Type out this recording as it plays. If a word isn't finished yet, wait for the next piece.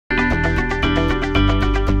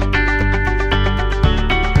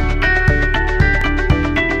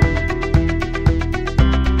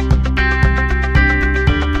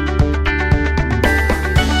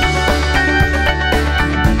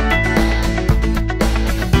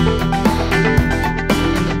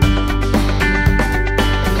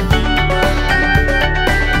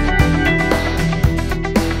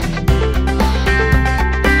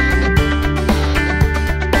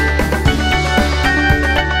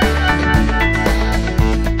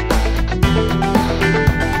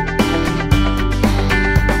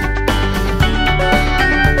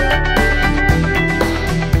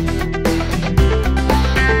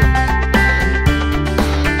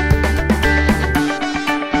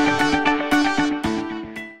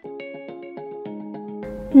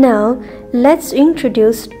Now, let's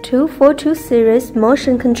introduce 242 Series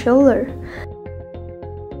motion controller.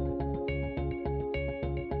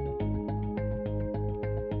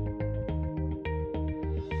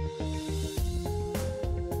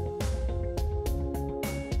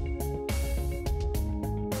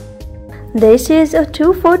 This is a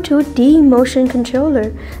 242D motion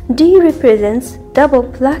controller. D represents double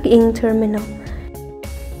plug-in terminal.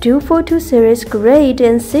 242 series grade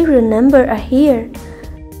and serial number are here.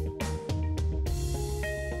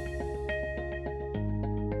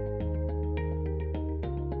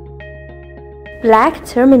 Black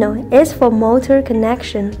terminal is for motor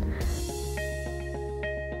connection.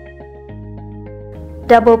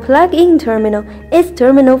 Double plug-in terminal is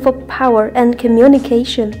terminal for power and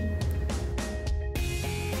communication.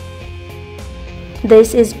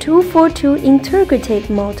 This is 242 integrated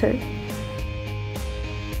motor.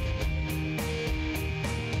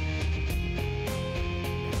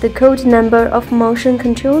 The code number of motion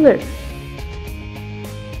controller.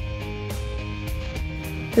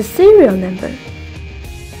 The serial number.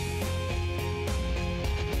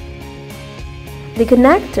 The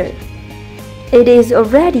connector. It is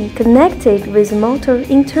already connected with motor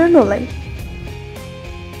internally.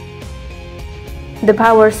 The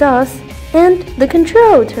power source and the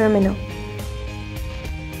control terminal.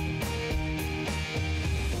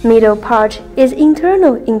 Middle part is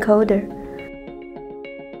internal encoder.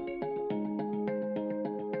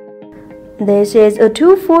 This is a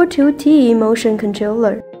 242T motion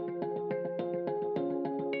controller.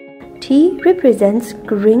 T represents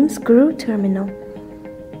green screw terminal.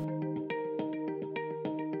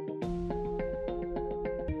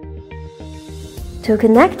 To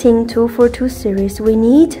connecting 242 series, we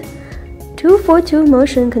need 242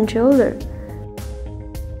 motion controller,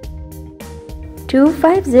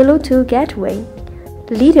 2502 gateway,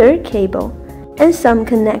 leader cable, and some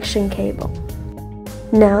connection cable.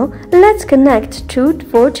 Now, let's connect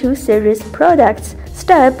 242 series products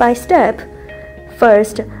step by step.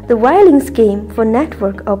 First, the wiring scheme for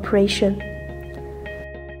network operation.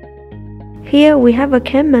 Here we have a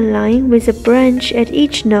command line with a branch at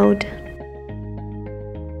each node.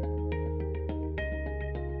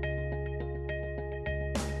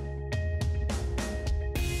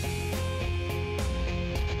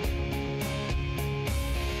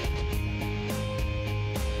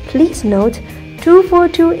 Please note,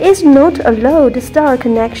 242 is not a load star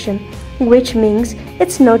connection, which means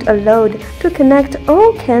it's not allowed to connect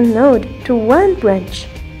all CAN nodes to one branch.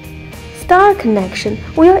 Star connection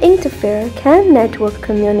will interfere CAN network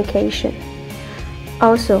communication.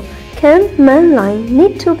 Also, CAN mainline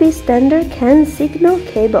need to be standard CAN signal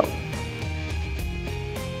cable.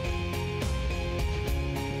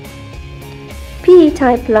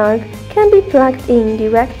 P-type plug can be plugged in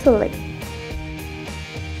directly.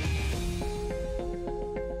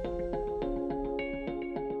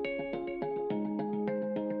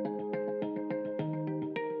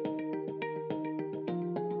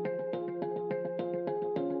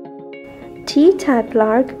 T-type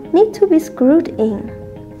plug need to be screwed in.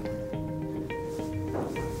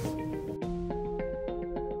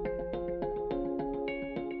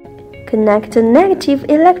 Connect the negative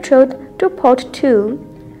electrode to port 2.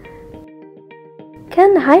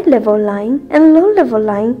 CAN high-level line and low-level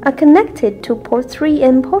line are connected to port 3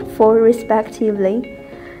 and port 4 respectively.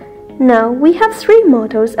 Now we have 3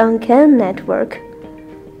 motors on CAN network.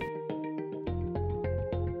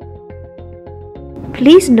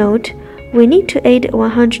 Please note, we need to add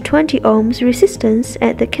 120 ohms resistance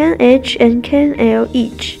at the CAN H and CAN L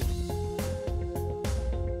each.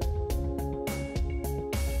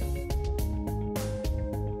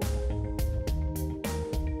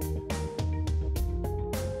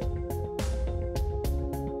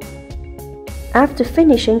 After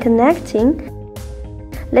finishing connecting,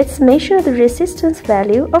 let's measure the resistance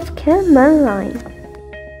value of CAN mainline.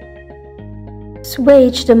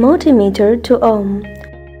 Switch the multimeter to ohm.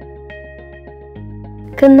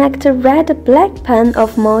 Connect the red-black pan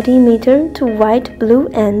of multimeter to white-blue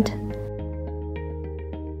end.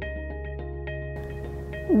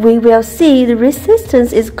 We will see the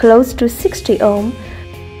resistance is close to 60 ohm,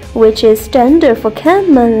 which is standard for CAN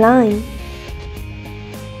mainline.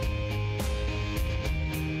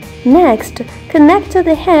 Next, connect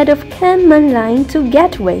the head of CAN mainline to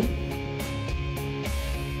gateway.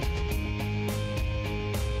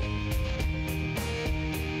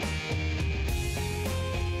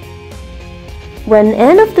 One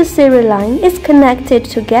end of the serial line is connected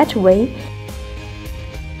to gateway,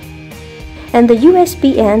 and the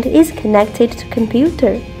USB end is connected to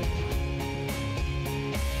computer.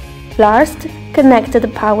 Last, connect the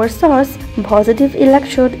power source. Positive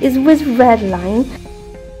electrode is with red line.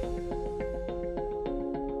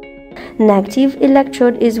 Negative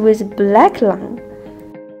electrode is with black line.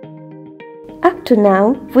 Up to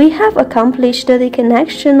now, we have accomplished the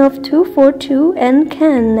connection of 242 and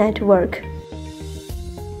CAN network.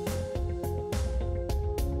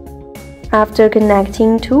 After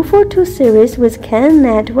connecting 242 series with CAN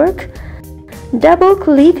network,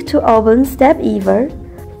 double-click to open step-over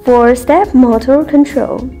for step motor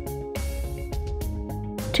control.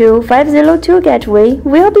 2502 gateway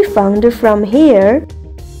will be found from here.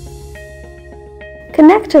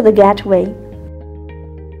 Connect the gateway.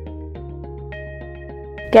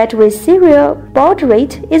 Gateway serial baud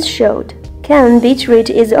rate is showed. CAN bit rate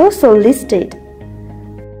is also listed.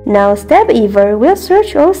 Now step-over will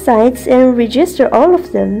search all sites and register all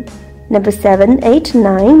of them. Number 7, 8,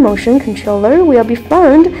 9 motion controller will be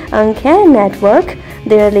found on CAN network.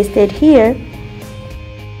 They are listed here.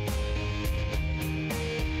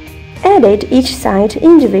 Edit each site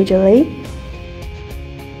individually.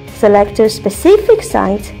 Select a specific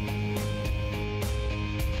site.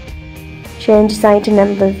 Change site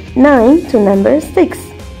number 9 to number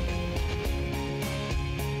 6.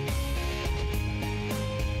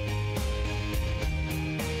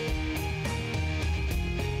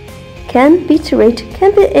 CAN bitrate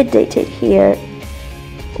can be edited here.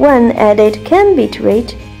 When edit CAN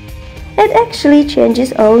bitrate, it actually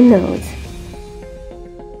changes all nodes.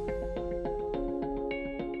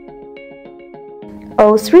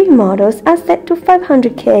 All three models are set to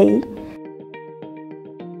 500K.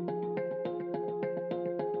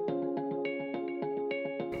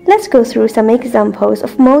 Let's go through some examples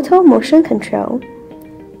of motor motion control.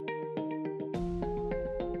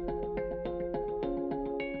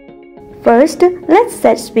 First, let's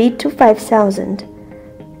set speed to 5000.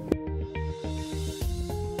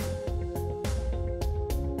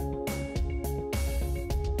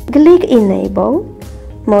 Click Enable.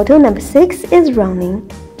 Motor number 6 is running.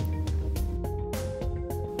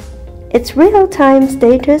 Its real-time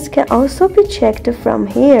status can also be checked from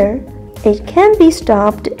here. It can be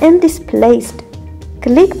stopped and displaced.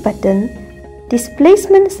 Click button.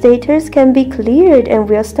 Displacement status can be cleared and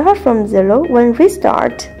will start from 0 when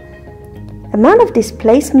restart. Amount of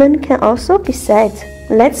displacement can also be set.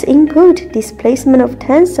 Let's input displacement of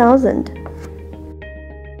 10,000.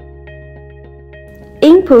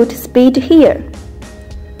 Input speed here.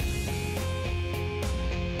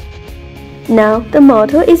 Now the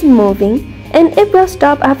motor is moving and it will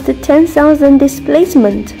stop after 10,000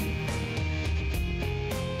 displacement.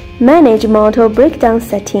 Manage motor breakdown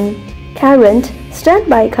setting. Current,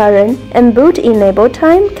 standby current, and boot enable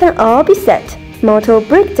time can all be set. Motor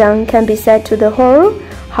breakdown can be set to the whole,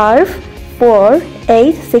 half, 4,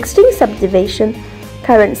 8, 16 subdivision.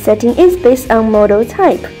 Current setting is based on model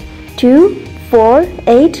type. 2, 4,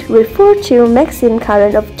 8 refer to maximum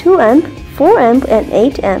current of 2 amp, 4 amp, and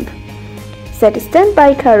 8 amp. Set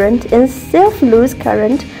standby current and self-loose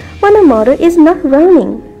current when the motor is not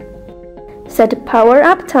running. Set power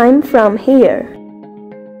up time from here.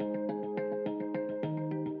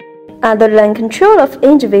 Other than control of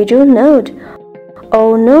individual node,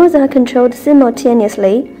 all nodes are controlled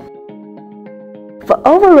simultaneously. For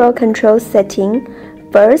overall control setting,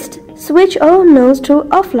 first switch all nodes to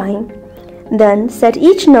offline. Then set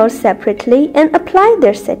each node separately and apply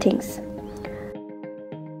their settings.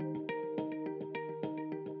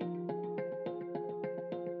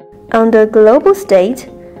 Under global state,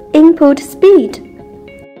 input speed.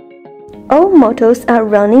 All motors are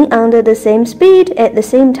running under the same speed at the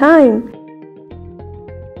same time.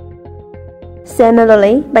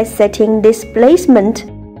 Similarly, by setting displacement,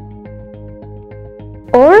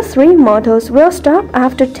 all three motors will stop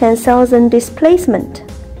after 10,000 displacement.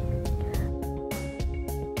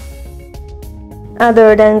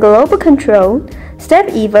 Other than global control,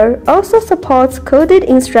 step-over also supports coded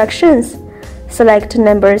instructions. Select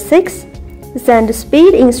number 6, send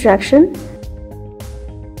speed instruction.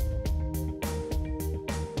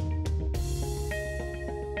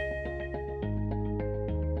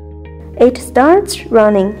 It starts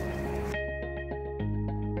running.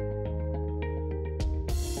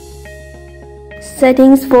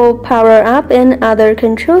 Settings for power up and other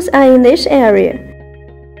controls are in this area.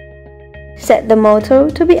 Set the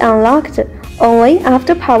motor to be unlocked only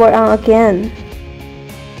after power on again.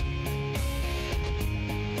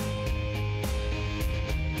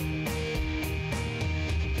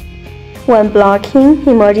 When blocking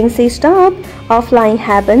emergency stop offline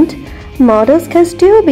happened, motors can still be